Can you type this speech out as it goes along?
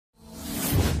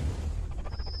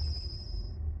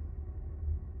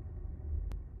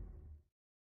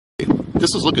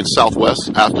This is looking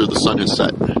southwest after the sun has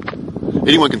set.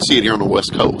 Anyone can see it here on the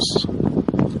west coast.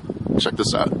 Check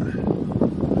this out.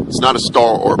 It's not a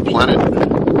star or a planet.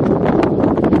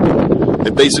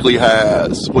 It basically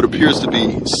has what appears to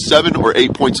be 7 or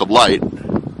 8 points of light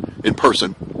in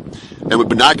person. And with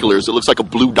binoculars, it looks like a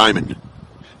blue diamond.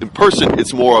 In person,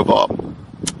 it's more of a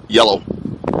yellow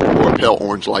or a pale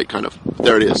orange light, kind of.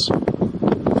 There it is.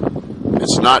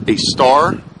 It's not a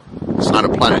star. It's not a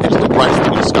planet. It's the brightest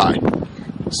thing in the sky.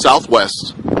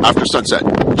 Southwest after sunset.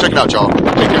 Check it out, y'all.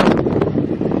 Take care.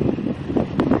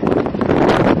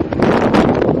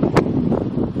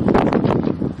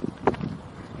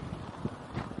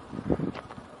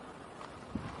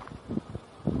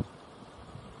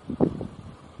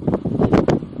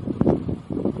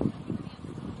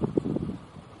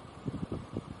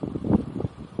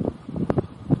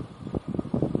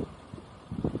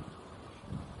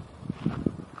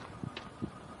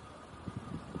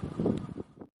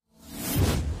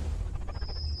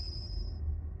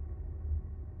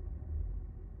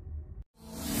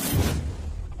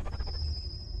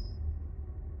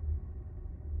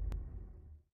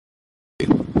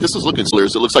 This is looking clear.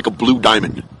 It looks like a blue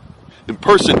diamond. In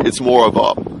person, it's more of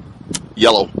a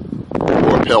yellow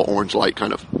or a pale orange light,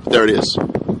 kind of. There it is.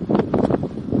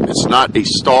 It's not a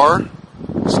star.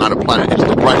 It's not a planet. It's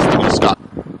the brightest thing in the sky.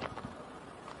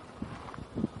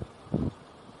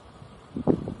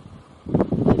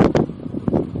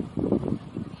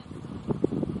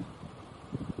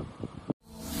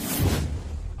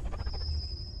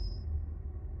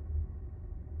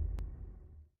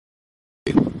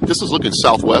 This is looking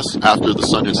southwest after the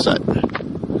sun has set.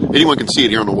 Anyone can see it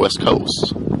here on the west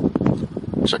coast.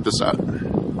 Check this out.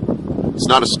 It's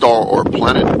not a star or a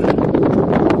planet.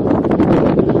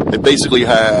 It basically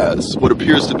has what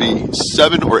appears to be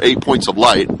 7 or 8 points of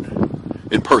light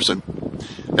in person.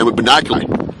 And with binoculars,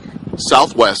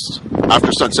 southwest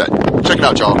after sunset. Check it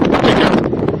out, y'all. Take care.